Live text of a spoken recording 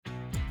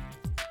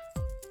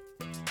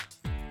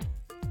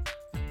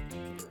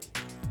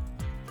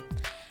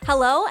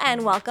Hello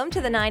and welcome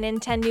to the 9 in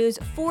 10 News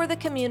for the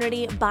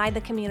Community by the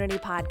Community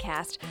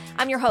podcast.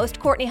 I'm your host,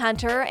 Courtney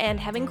Hunter,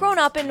 and having grown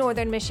up in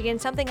Northern Michigan,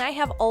 something I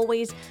have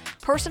always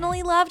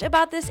personally loved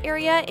about this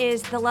area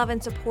is the love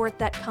and support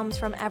that comes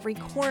from every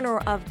corner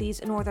of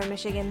these Northern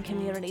Michigan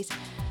communities.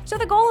 So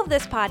the goal of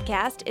this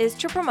podcast is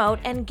to promote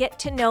and get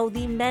to know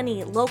the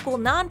many local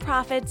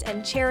nonprofits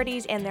and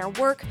charities and their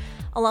work,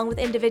 along with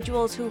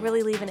individuals who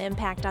really leave an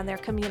impact on their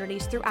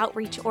communities through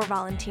outreach or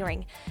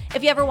volunteering.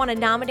 If you ever want to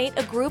nominate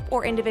a group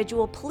or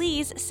individual,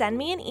 please send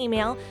me an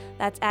email.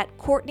 That's at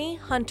Courtney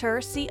Hunter,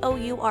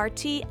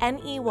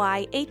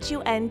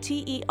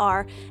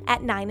 CourtneyHunter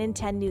at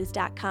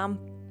 9in10news.com.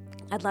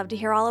 I'd love to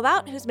hear all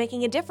about who's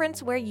making a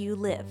difference where you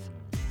live.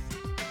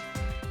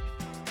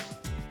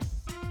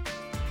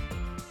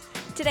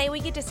 Today, we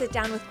get to sit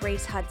down with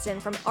Grace Hudson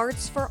from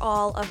Arts for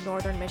All of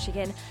Northern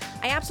Michigan.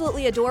 I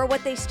absolutely adore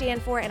what they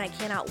stand for, and I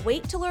cannot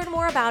wait to learn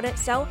more about it.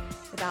 So,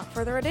 without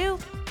further ado,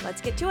 let's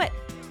get to it.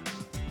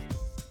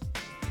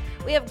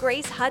 We have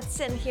Grace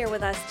Hudson here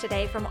with us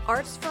today from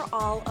Arts for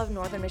All of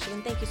Northern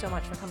Michigan. Thank you so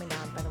much for coming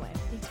down, by the way.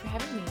 Thanks for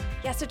having me.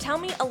 Yeah, so tell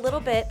me a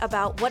little bit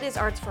about what is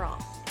Arts for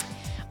All?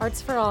 Arts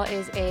for All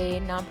is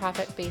a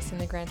nonprofit based in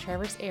the Grand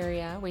Traverse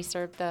area. We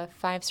serve the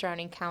 5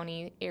 surrounding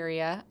county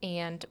area,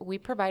 and we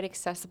provide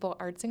accessible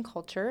arts and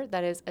culture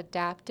that is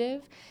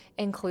adaptive,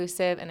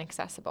 inclusive, and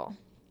accessible.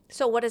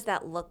 So what does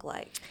that look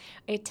like?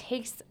 It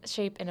takes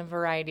shape in a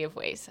variety of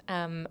ways.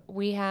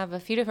 We have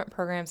a few different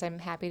programs I'm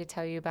happy to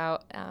tell you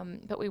about,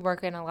 but we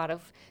work in a lot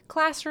of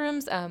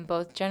classrooms,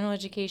 both general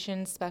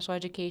education, special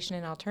education,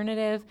 and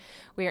alternative.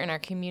 We are in our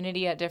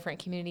community at different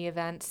community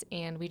events,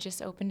 and we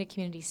just opened a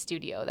community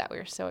studio that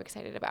we're so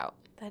excited about.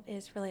 That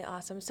is really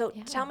awesome. So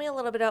Tell me a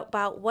little bit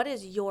about what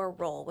is your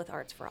role with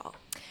Arts for All?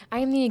 I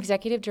am the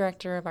executive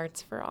director of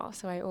Arts for All,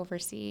 so I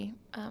oversee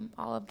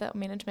all of the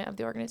management of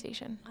the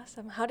organization.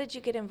 Awesome. How did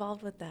you get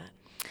involved with that?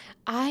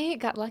 I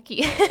got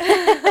lucky.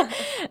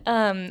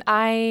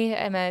 I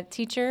am a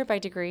teacher by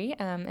degree,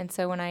 and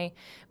so when I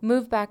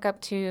moved back up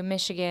to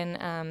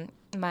Michigan,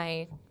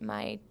 my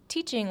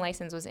teaching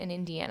license was in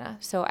Indiana,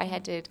 so I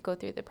had to go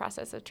through the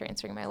process of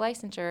transferring my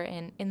licensure,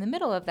 and in the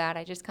middle of that,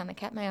 I just kind of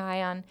kept my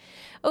eye on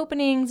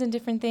openings and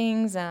different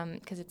things,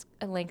 because it's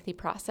a lengthy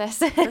process.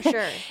 For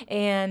sure.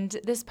 And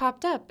this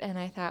popped up, and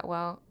I thought,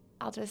 well,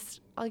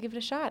 I'll give it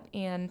a shot,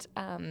 and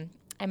I'm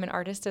an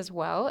artist as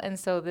well, and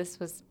so this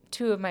was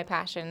two of my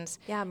passions.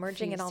 Yeah,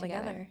 merging it all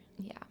together.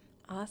 Yeah.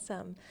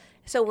 Awesome.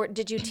 So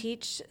did you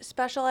teach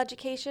special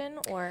education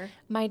or?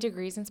 My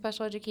degree's in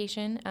special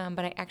education,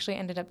 but I actually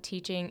ended up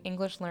teaching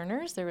English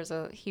learners. There was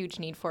a huge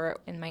need for it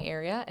in my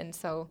area, and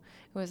so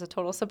it was a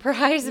total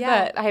surprise,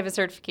 but I have a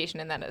certification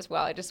in that as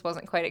well. I just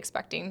wasn't quite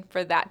expecting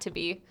for that to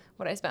be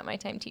what I spent my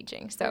time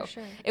teaching. So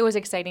It was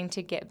exciting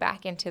to get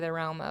back into the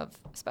realm of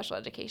special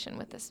education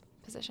with this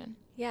position.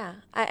 Yeah.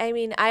 I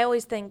mean, I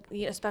always think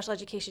special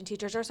education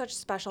teachers are such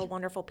special,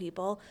 wonderful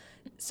people.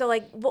 So,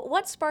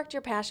 what sparked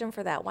your passion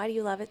for that? Why do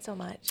you love it so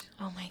much?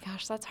 Oh, my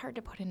gosh, that's hard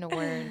to put into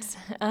words.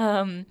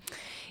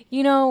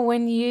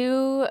 When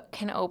you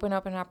can open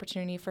up an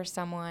opportunity for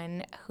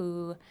someone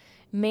who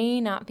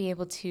may not be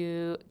able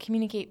to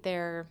communicate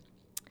their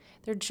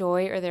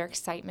joy or their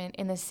excitement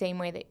in the same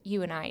way that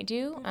you and I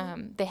do,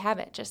 they have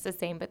it just the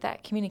same, but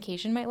that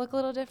communication might look a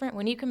little different.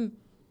 When you can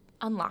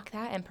unlock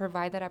that and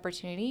provide that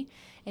opportunity,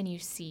 and you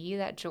see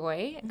that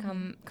joy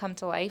come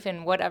to life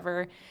in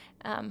whatever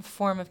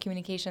form of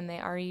communication they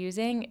are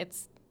using,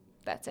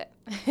 that's it.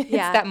 It's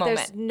that moment.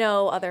 There's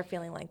no other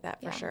feeling like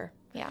that for sure.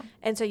 Yeah.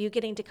 And so you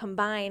getting to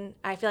combine,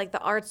 I feel like the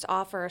arts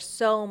offer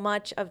so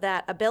much of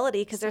that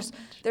ability because there's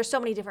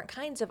so many different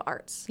kinds of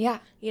arts. Yeah.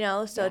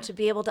 To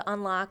be able to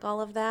unlock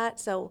all of that.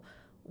 So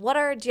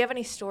do you have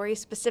any stories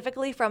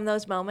specifically from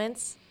those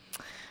moments?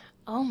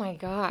 Oh my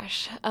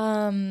gosh.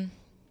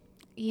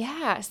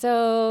 Yeah.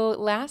 So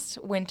last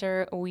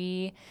winter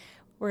we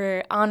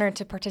were honored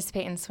to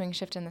participate in Swing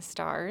Shift in the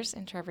Stars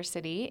in Traverse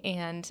City,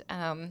 and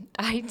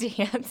I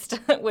danced,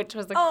 which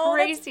was a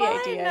crazy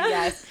idea.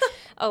 Yes,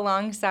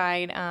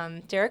 alongside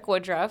Derek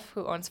Woodruff,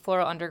 who owns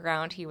Floral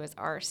Underground. He was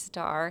our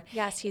star.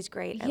 Yes, he's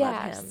great. I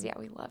love him. Yeah,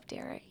 we love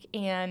Derek.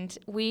 And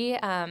we,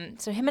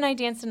 so him and I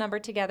danced a number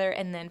together,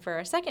 and then for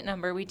our second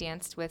number, we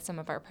danced with some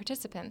of our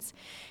participants,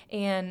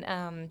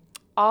 and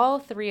all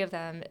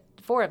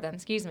four of them,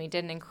 did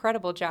an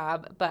incredible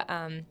job. But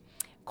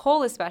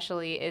Cole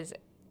especially is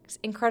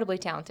incredibly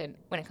talented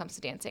when it comes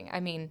to dancing. I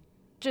mean,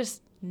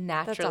 just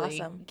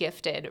naturally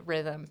gifted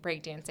rhythm,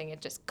 breakdancing. It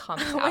just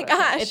comes out. Oh my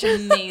gosh. It's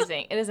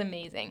amazing. It is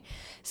amazing.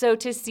 So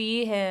to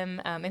see him,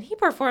 and he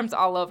performs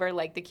all over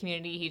like the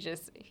community.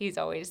 He's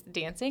always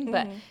dancing,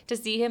 but to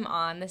see him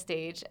on the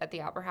stage at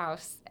the Opera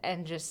House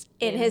and just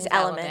in his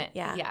element.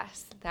 Yeah.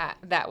 Yes.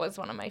 That was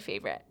one of my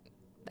favorite,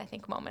 I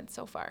think, moments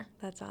so far.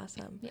 That's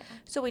awesome. Yeah.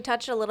 So we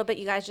touched a little bit.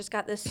 You guys just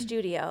got this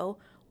studio.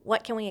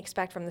 What can we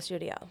expect from the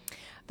studio?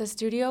 The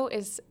studio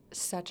is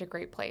such a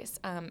great place.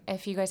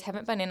 If you guys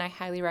haven't been in, I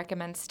highly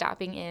recommend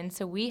stopping in.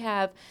 So we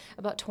have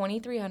about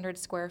 2,300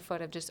 square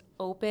foot of just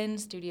open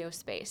studio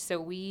space. So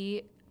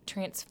we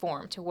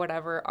transform to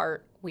whatever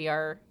art we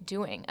are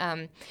doing.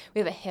 We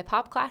have a hip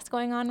hop class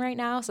going on right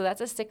now, so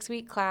that's a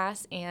 6-week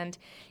class, and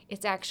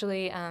it's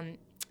actually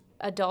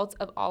adults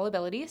of all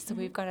abilities. So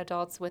we've got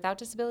adults without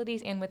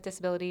disabilities and with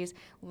disabilities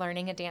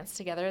learning a dance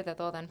together that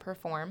they'll then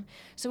perform.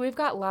 So we've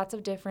got lots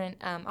of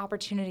different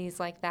opportunities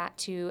like that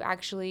to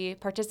actually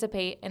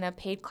participate in a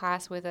paid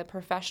class with a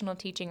professional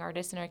teaching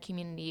artist in our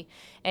community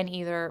and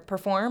either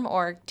perform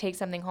or take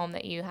something home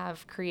that you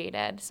have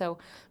created. So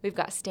we've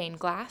got stained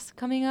glass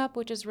coming up,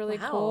 which is really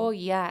cool.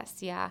 Yes,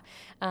 yeah.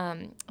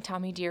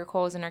 Tommy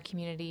Deercole is in our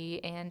community,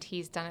 and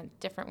he's done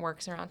different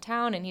works around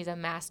town, and he's a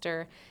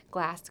master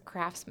glass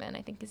craftsman,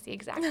 I think is the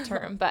exact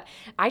term. But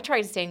I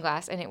tried stained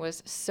glass, and it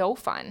was so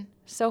fun.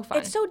 So fun.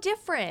 It's so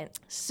different.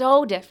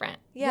 So different.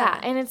 Yeah.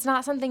 And it's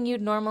not something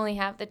you'd normally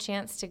have the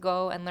chance to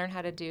go and learn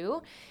how to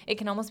do. It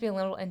can almost be a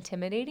little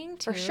intimidating,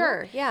 too. For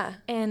sure, yeah.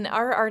 And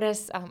our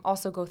artists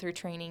also go through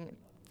training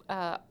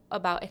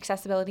about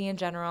accessibility in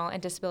general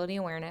and disability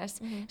awareness.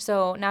 Mm-hmm.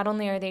 So not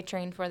only are they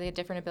trained for the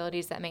different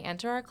abilities that may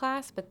enter our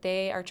class, but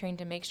they are trained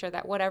to make sure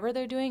that whatever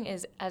they're doing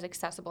is as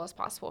accessible as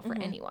possible for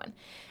anyone.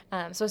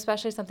 So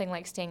especially something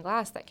like stained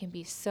glass that can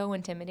be so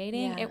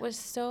intimidating. It was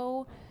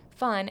so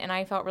fun, and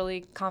I felt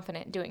really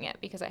confident doing it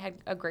because I had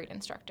a great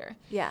instructor.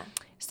 Yeah.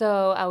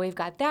 So we've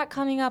got that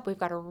coming up. We've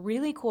got a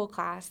really cool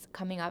class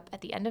coming up at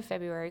the end of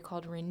February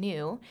called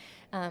Renew.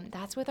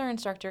 That's with our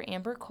instructor,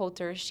 Amber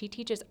Coulter. She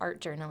teaches art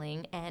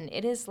journaling, and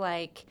it is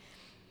like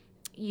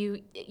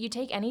you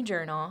take any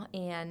journal,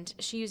 and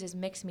she uses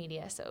mixed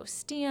media, so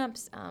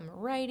stamps,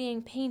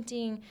 writing,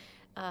 painting,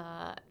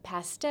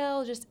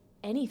 pastel, just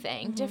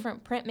anything,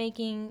 different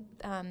printmaking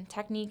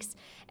techniques,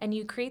 and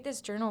you create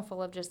this journal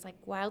full of just like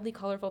wildly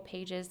colorful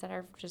pages that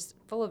are just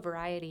full of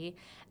variety.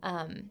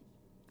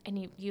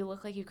 And you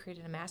look like you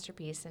created a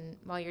masterpiece, and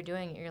while you're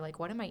doing it, you're like,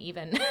 what am I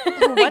even?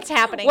 What's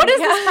happening? What is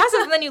this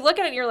process? And then you look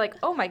at it, and you're like,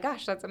 oh my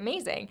gosh, that's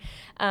amazing.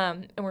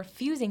 And we're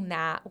fusing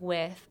that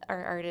with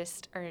our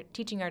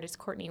teaching artist,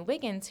 Courtney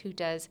Wiggins, who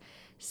does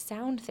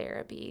sound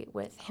therapy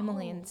with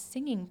Himalayan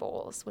singing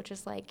bowls, which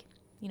is like,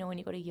 you know, when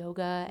you go to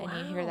yoga and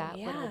you hear that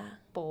little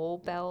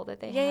bowl bell that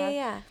they have.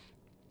 Yeah.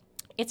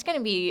 It's going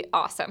to be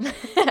awesome.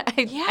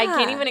 I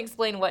can't even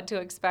explain what to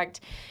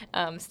expect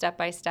step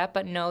by step,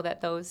 but know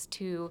that those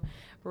two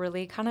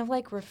really kind of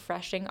like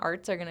refreshing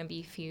arts are going to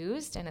be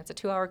fused, and it's a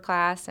 2-hour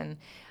class, and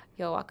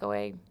you'll walk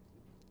away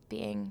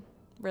being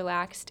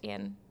relaxed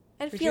and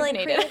feeling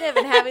creative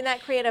and having that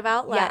creative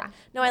outlet. Yeah.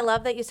 No, I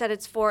love that you said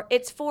it's for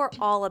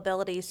all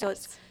abilities. So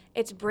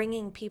it's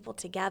bringing people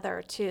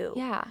together too.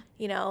 Yeah.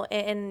 You know,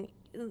 and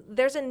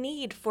there's a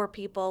need for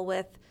people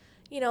with,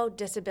 you know,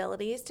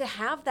 disabilities to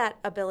have that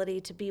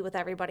ability to be with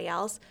everybody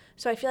else.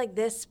 So I feel like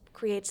this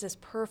creates this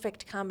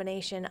perfect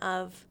combination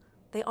of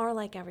they are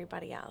like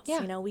everybody else.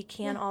 Yeah. You know, we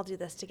can all do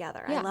this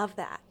together. Yeah. I love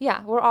that.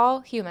 Yeah, we're all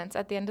humans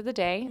at the end of the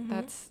day.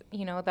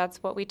 That's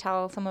what we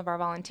tell some of our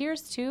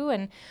volunteers too.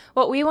 And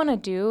what we want to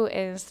do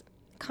is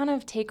kind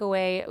of take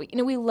away,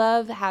 we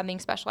love having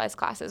specialized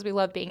classes. We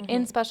love being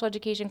in special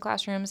education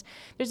classrooms.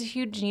 There's a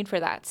huge need for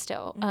that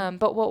still.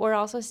 But what we're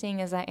also seeing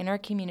is that in our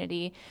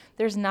community,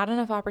 there's not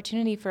enough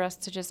opportunity for us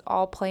to just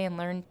all play and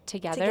learn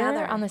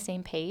together on the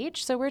same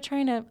page. So we're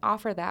trying to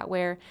offer that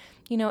where,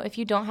 you know, if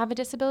you don't have a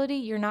disability,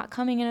 you're not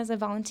coming in as a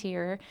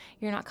volunteer,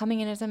 you're not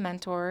coming in as a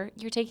mentor,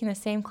 you're taking the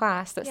same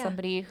class that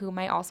somebody who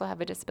might also have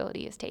a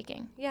disability is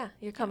taking. Yeah,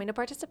 you're coming to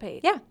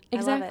participate. Yeah,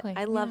 exactly.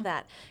 I love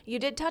that. You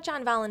did touch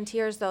on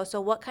volunteers, though, so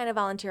what kind of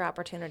volunteer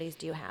opportunities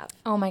do you have?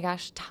 Oh my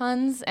gosh,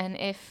 tons. And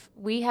if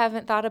we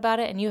haven't thought about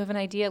it and you have an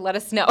idea, let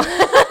us know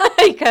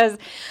because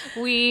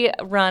we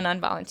run on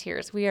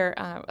volunteers. We are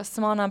a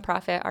small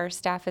nonprofit. Our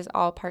staff is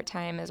all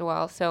part-time as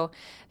well, so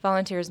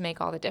volunteers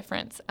make all the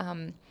difference.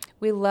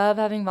 We love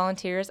having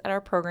volunteers at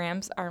our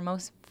programs. Our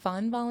most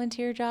fun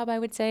volunteer job, I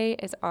would say,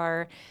 is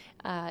our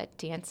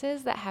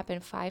dances that happen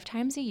 5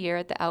 times a year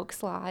at the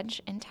Elks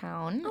Lodge in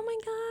town. Oh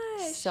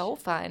my gosh. So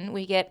fun.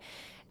 We get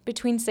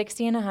between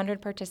 60 and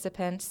 100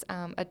 participants,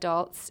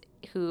 adults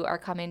who are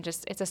coming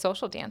it's a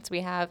social dance.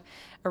 We have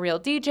a real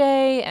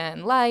DJ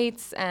and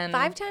lights. And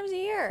 5 times a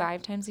year?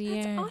 5 times a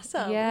year. That's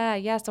awesome.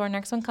 Yeah. So our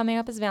next one coming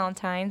up is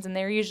Valentine's, and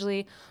they're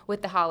usually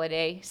with the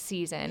holiday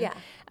season.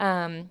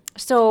 Yeah.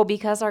 So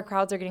because our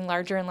crowds are getting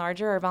larger and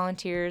larger, our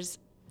volunteers'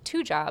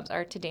 2 jobs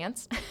are to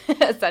dance,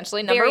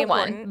 essentially. Number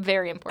one,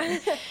 very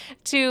important.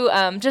 To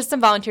just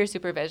some volunteer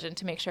supervision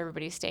to make sure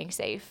everybody's staying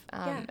safe.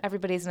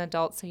 Everybody's an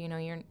adult, so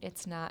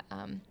it's not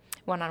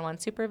one-on-one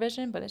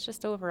supervision, but it's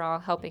just overall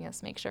helping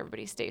us make sure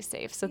everybody stays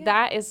safe. So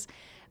that is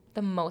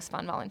the most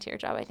fun volunteer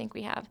job I think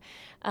we have.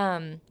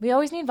 We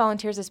always need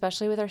volunteers,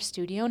 especially with our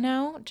studio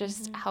now,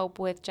 just help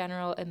with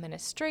general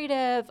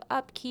administrative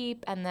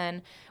upkeep. And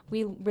then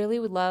we really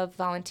would love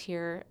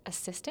volunteer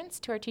assistants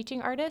to our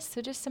teaching artists.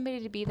 So just somebody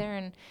to be there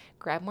and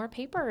grab more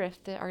paper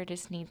if the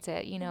artist needs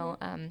it,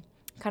 kind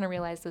of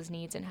realize those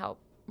needs and help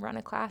run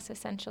a class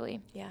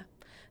essentially. Yeah.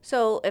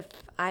 So if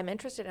I'm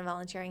interested in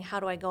volunteering, how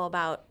do I go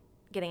about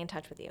getting in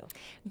touch with you?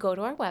 Go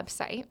to our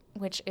website,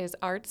 which is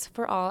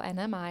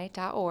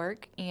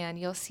artsforallnmi.org, and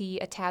you'll see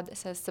a tab that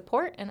says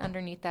support, and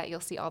underneath that you'll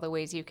see all the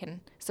ways you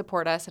can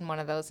support us, and one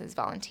of those is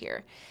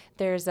volunteer.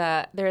 There's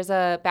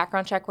a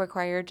background check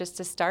required just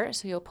to start,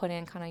 so you'll put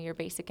in kind of your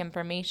basic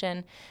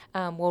information.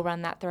 We'll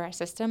run that through our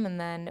system, and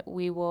then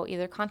we will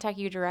either contact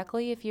you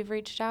directly if you've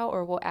reached out,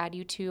 or we'll add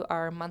you to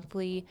our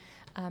monthly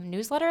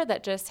newsletter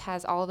that just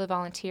has all the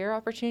volunteer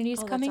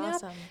opportunities coming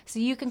that's awesome. up. So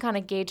you can kind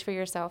of gauge for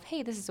yourself,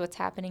 hey, this is what's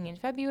happening in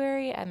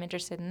February. I'm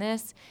interested in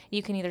this.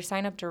 You can either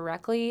sign up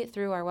directly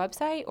through our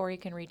website, or you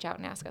can reach out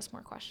and ask us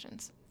more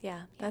questions.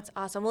 Yeah, that's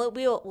awesome.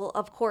 We'll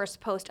of course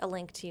post a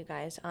link to you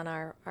guys on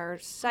our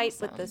site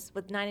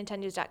with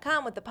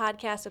 9and10news.com with the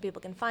podcast, so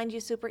people can find you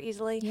super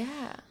easily.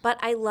 Yeah. But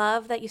I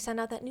love that you send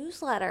out that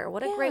newsletter.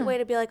 What a great way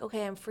to be like,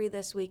 okay, I'm free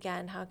this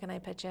weekend. How can I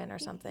pitch in or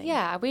something?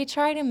 Yeah, we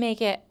try to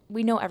make it.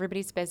 We know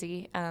everybody's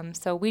busy,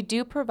 so we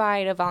do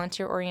provide a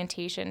volunteer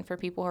orientation for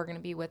people who are going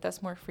to be with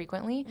us more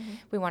frequently. Mm-hmm.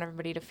 We want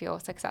everybody to feel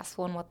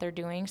successful in what they're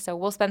doing, so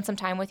we'll spend some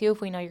time with you if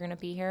we know you're going to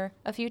be here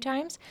a few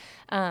times.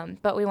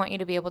 But we want you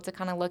to be able to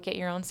kind of look at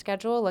your own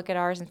schedule, look at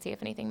ours, and see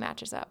if anything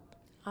matches up.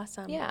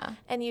 Awesome. Yeah.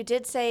 And you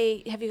did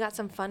say, have you got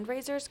some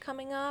fundraisers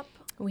coming up?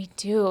 We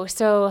do.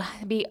 So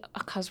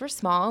because we're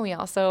small, we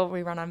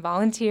run on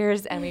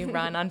volunteers and we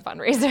run on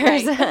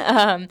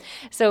fundraisers.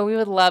 So we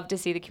would love to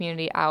see the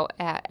community out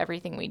at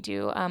everything we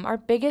do. Our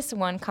biggest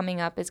one coming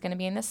up is going to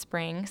be in the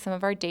spring. Some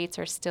of our dates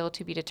are still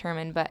to be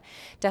determined, but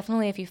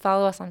definitely if you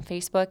follow us on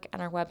Facebook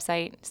and our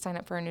website, sign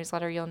up for our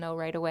newsletter, you'll know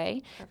right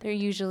away. Perfect. They're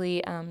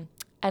usually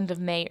end of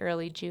May,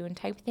 early June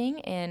type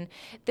thing. And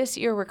this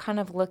year we're kind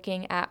of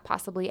looking at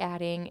possibly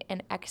adding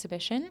an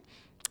exhibition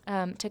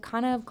to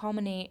kind of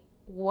culminate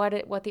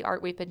what the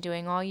art we've been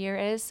doing all year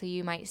is. So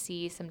you might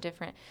see some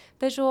different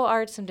visual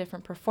arts, some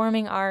different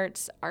performing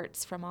arts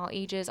from all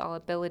ages, all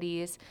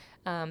abilities,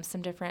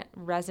 some different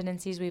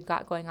residencies we've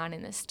got going on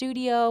in the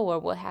studio, or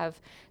we'll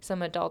have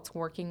some adults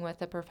working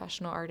with a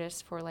professional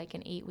artist for like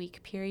an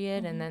 8-week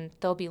period, and then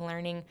they'll be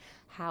learning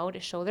how to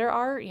show their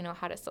art,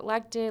 how to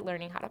select it,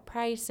 learning how to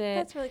price it.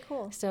 That's really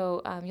cool.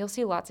 So you'll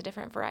see lots of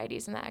different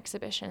varieties in that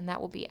exhibition. That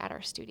will be at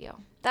our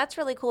studio. That's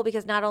really cool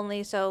because not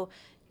only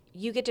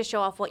you get to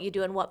show off what you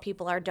do and what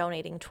people are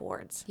donating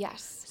towards.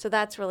 Yes. So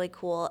that's really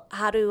cool.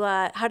 How do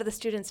the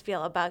students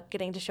feel about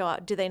getting to show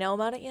out? Do they know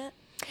about it yet?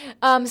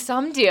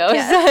 Some do.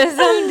 Yes.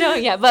 Some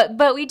don't yet.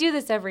 But we do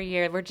this every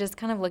year. We're just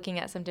kind of looking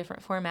at some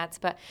different formats.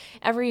 But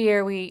every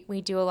year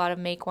we do a lot of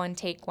make one,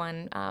 take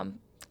one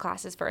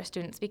classes for our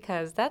students,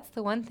 because that's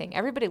the one thing.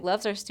 Everybody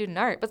loves our student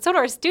art, but so do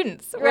our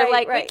students. We're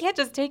we can't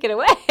just take it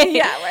away.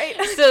 Yeah, right.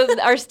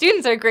 So our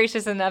students are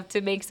gracious enough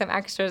to make some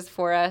extras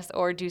for us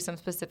or do some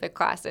specific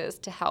classes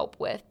to help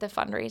with the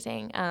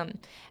fundraising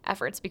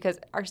efforts, because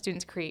our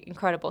students create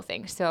incredible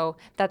things. So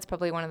that's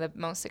probably one of the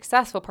most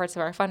successful parts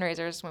of our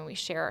fundraisers, when we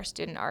share our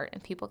student art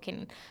and people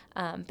can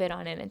bid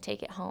on it and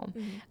take it home.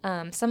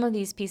 Mm-hmm. Some of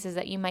these pieces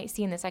that you might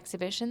see in this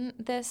exhibition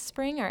this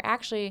spring are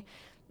actually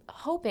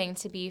hoping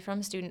to be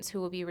from students who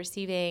will be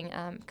receiving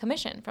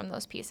commission from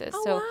those pieces.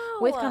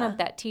 With kind of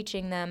that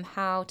teaching them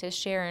how to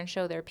share and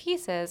show their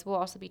pieces, we'll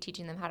also be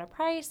teaching them how to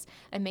price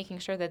and making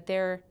sure that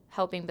they're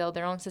helping build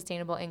their own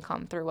sustainable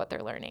income through what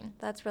they're learning.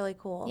 That's really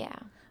cool. Yeah.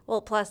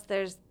 Well, plus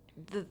there's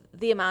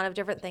the amount of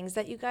different things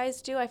that you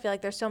guys do. I feel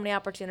like there's so many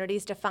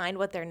opportunities to find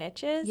what their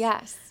niche is.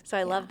 Yes. So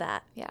I love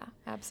that. Yeah,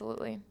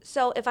 absolutely.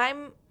 So if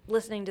I'm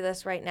listening to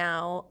this right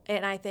now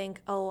and I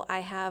think, oh, I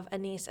have a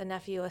niece, a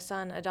nephew, a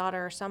son, a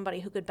daughter, or somebody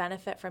who could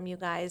benefit from you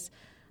guys,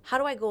 how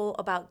do I go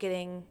about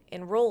getting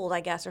enrolled,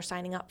 I guess, or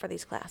signing up for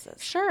these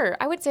classes? Sure.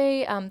 I would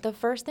say the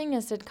first thing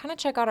is to kind of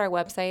check out our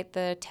website.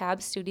 The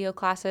tab studio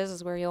classes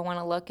is where you'll want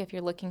to look if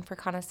you're looking for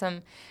kind of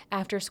some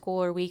after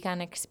school or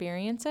weekend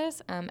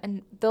experiences.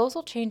 And those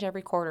will change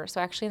every quarter.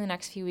 So actually in the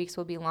next few weeks,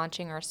 we'll be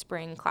launching our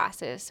spring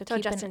classes. So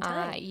keep just an in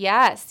time. eye.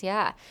 Yes,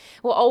 yeah.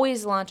 We'll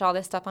always launch all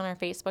this stuff on our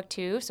Facebook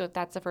too. So if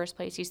that's the first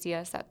place you see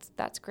us,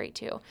 that's great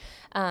too.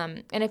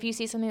 And if you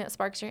see something that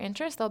sparks your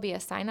interest, there'll be a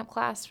sign up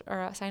class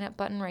or a sign up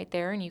button right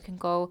there, and you can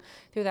go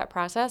through that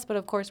process. But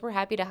of course, we're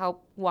happy to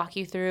help walk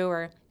you through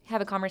or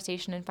have a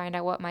conversation and find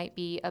out what might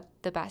be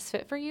the best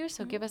fit for you.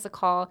 So give us a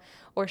call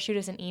or shoot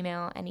us an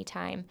email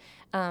anytime.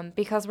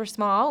 Because we're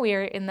small, we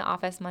are in the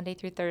office Monday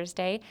through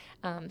Thursday.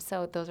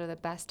 So those are the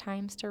best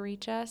times to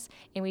reach us.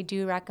 And we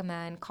do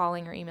recommend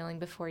calling or emailing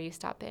before you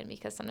stop in,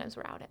 because sometimes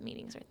we're out at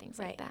meetings or things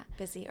like that.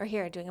 Busy. Or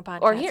here doing a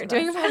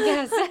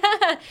podcast.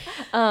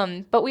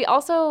 But we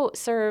also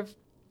serve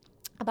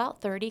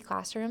about 30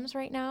 classrooms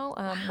right now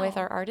with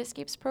our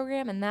Artiscapes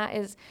program, and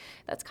that's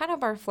kind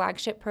of our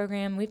flagship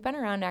program. We've been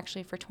around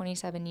actually for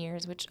 27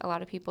 years, which a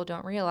lot of people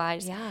don't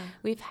realize. Yeah.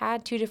 We've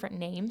had 2 different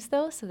names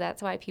though, so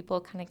that's why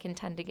people kind of can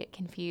tend to get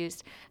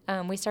confused.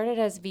 We started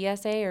as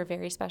VSA, or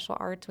Very Special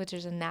Arts, which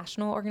is a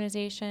national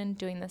organization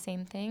doing the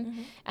same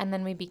thing, and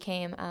then we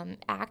became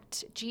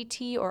ACT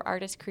GT, or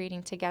Artists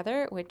Creating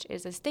Together, which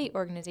is a state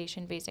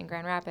organization based in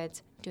Grand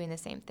Rapids, doing the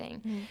same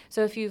thing.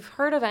 So if you've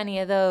heard of any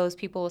of those,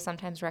 people will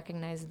sometimes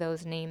recognize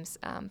those names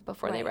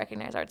before they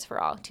recognize Arts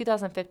for All.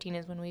 2015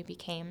 is when we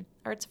became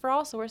Arts for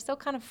All, so we're still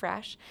kind of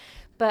fresh.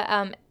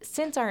 But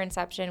since our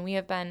inception, we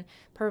have been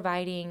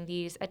providing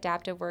these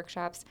adaptive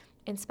workshops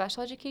in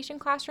special education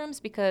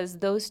classrooms because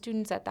those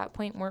students at that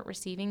point weren't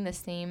receiving the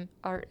same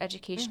art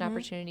education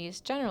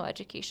opportunities general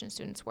education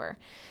students were.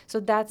 So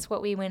that's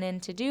what we went in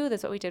to do.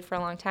 That's what we did for a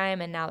long time,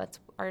 and now that's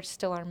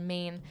still our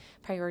main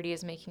priority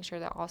is making sure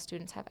that all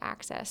students have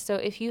access. So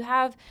if you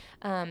have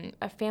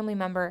a family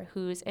member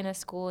who's in a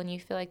school and you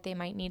feel like they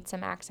might need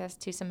some access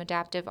to some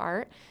adaptive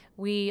art,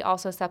 we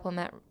also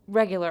supplement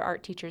regular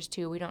art teachers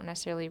too. We don't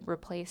necessarily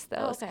replace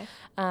those.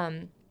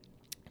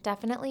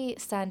 Definitely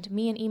send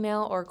me an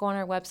email or go on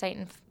our website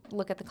and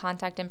look at the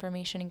contact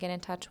information and get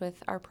in touch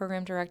with our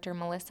program director,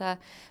 Melissa,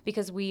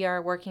 because we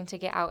are working to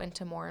get out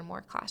into more and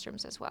more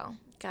classrooms as well.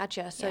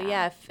 Gotcha. So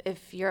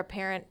if you're a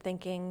parent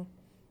thinking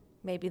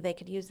maybe they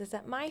could use this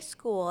at my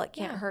school, it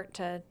can't hurt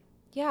to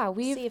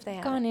we've see if they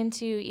have gone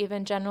into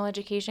even general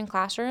education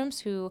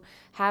classrooms who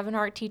have an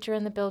art teacher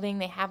in the building,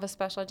 they have a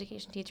special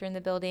education teacher in the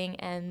building,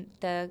 and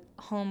the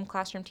home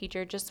classroom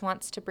teacher just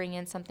wants to bring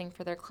in something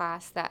for their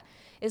class that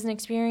is an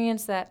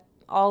experience that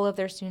all of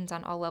their students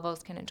on all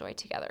levels can enjoy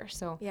together.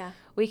 So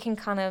we can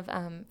kind of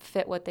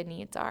fit what the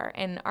needs are.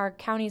 And our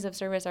counties of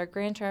service are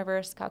Grand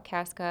Traverse,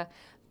 Kalkaska,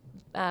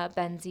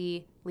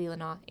 Benzie,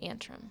 Leelanau,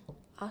 Antrim.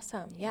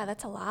 Awesome. Yeah,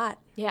 that's a lot.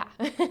 Yeah.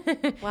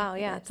 Wow,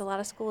 yeah, it's a lot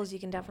of schools you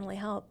can definitely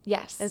help.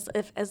 Yes.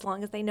 As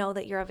long as they know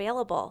that you're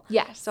available.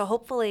 Yes. So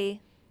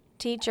hopefully,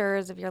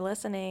 teachers, if you're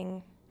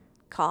listening,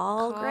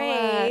 call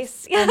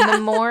Grace. And the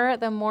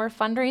more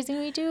fundraising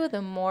we do,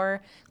 the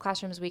more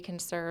classrooms we can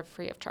serve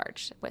free of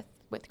charge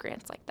with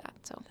grants like that.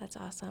 So that's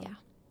awesome. Yeah.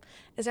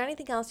 Is there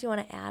anything else you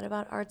want to add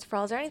about Arts for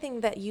All? Is there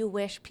anything that you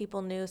wish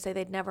people knew, say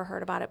they'd never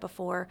heard about it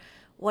before?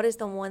 What is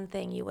the one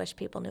thing you wish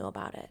people knew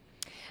about it?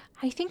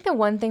 I think the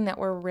one thing that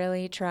we're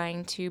really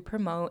trying to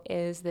promote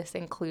is this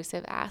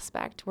inclusive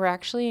aspect. We're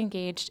actually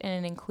engaged in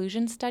an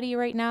inclusion study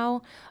right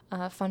now,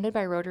 funded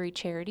by Rotary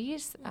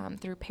Charities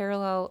through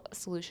Parallel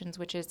Solutions,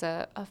 which is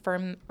a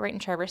firm right in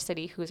Traverse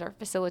City who's our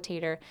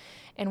facilitator.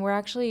 And we're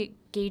actually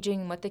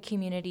gauging what the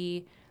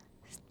community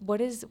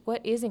what is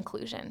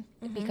inclusion?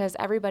 Because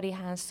everybody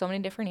has so many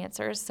different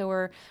answers. So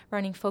we're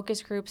running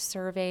focus groups,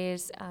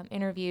 surveys,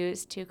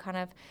 interviews to kind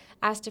of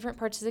ask different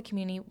parts of the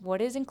community,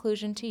 what is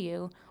inclusion to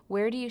you?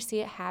 Where do you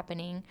see it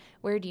happening?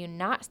 Where do you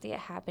not see it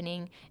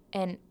happening?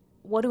 And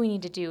what do we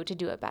need to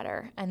do it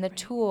better? And the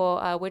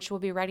tool, which will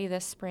be ready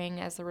this spring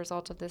as a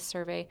result of this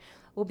survey,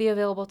 will be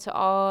available to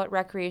all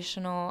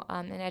recreational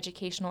and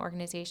educational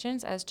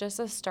organizations as just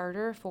a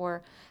starter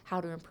for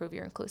how to improve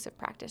your inclusive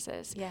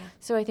practices. Yeah.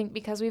 So I think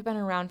because we've been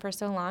around for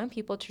so long,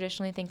 people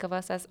traditionally think of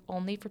us as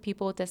only for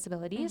people with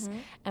disabilities,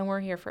 and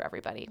we're here for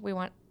everybody. We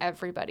want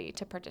everybody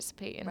to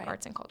participate in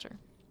arts and culture.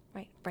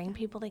 Right. Bring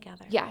people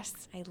together.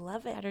 Yes. I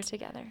love it. Better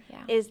together.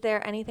 Yeah. Is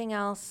there anything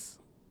else?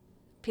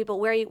 People,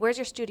 where's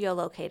your studio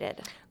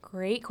located?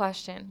 Great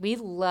question. We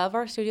love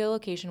our studio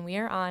location. We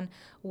are on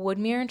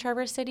Woodmere in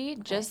Traverse City,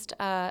 just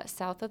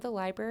south of the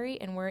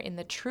library, and we're in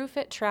the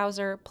TrueFit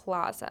Trouser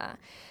Plaza.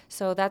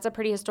 So that's a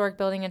pretty historic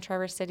building in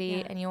Traverse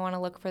City, and you want to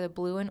look for the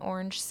blue and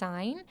orange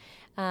sign.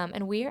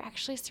 And we are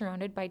actually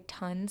surrounded by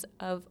tons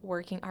of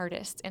working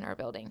artists in our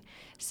building.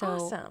 So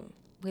awesome.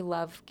 We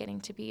love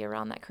getting to be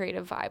around that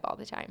creative vibe all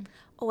the time.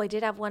 Oh, I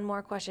did have one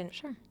more question.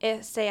 Sure.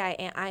 Say I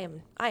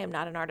am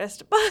not an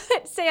artist,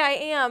 but say I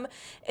am.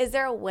 Is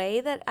there a way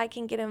that I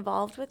can get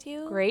involved with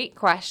you? Great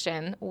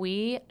question.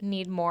 We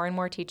need more and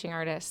more teaching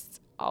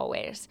artists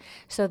always.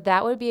 So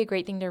that would be a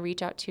great thing to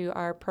reach out to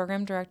our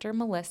program director,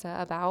 Melissa,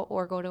 about,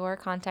 or go to our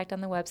contact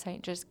on the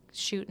website, just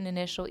shoot an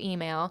initial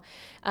email.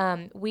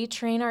 We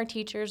train our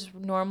teachers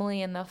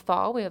normally in the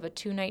fall. We have a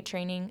 2-night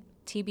training.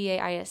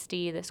 TBA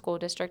ISD, the school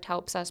district,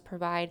 helps us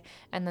provide,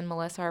 and then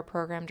Melissa, our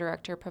program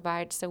director,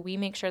 provides. So we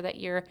make sure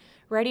that you're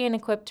ready and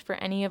equipped for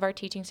any of our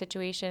teaching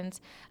situations.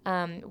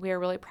 We are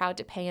really proud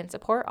to pay and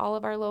support all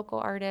of our local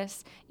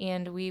artists,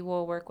 and we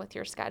will work with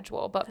your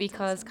schedule. But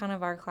because kind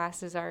of our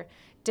classes are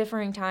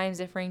differing times,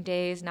 differing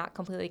days, not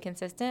completely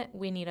consistent,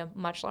 we need a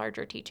much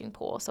larger teaching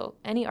pool. So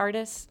any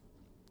artists,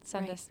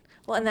 send us.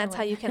 Well, and that's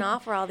how you can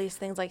offer all these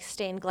things like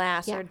stained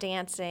glass or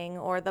dancing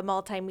or the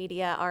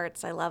multimedia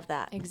arts. I love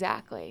that.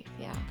 Exactly.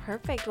 Yeah.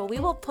 Perfect. Well,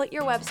 we will put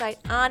your website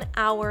on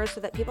ours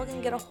so that people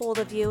can get a hold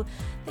of you.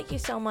 Thank you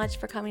so much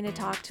for coming to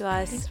talk to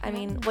us. I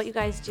mean, what you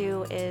guys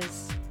do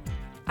is,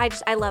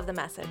 I love the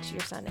message you're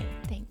sending.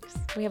 Thanks.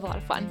 We have a lot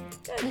of fun.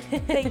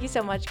 Good. Thank you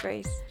so much,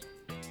 Grace.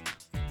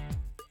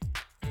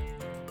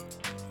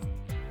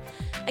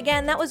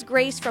 Again, that was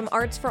Grace from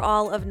Arts for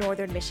All of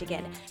Northern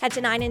Michigan. Head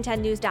to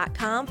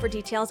 9in10news.com for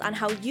details on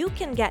how you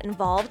can get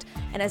involved.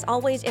 And as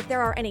always, if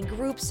there are any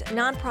groups,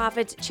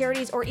 nonprofits,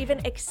 charities, or even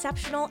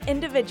exceptional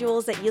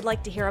individuals that you'd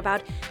like to hear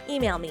about,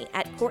 email me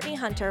at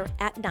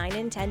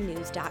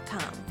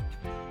CourtneyHunter@9in10news.com.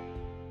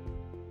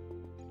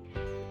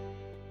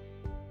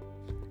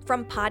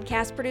 From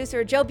podcast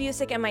producer Joe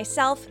Busick and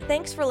myself,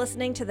 thanks for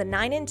listening to the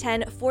 9 in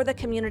 10 For the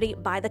Community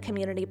by the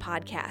Community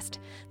podcast.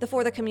 The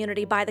For the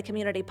Community by the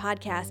Community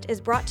podcast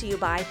is brought to you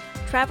by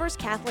Traverse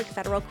Catholic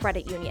Federal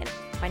Credit Union,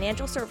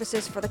 financial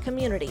services for the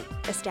community,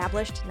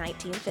 established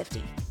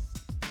 1950.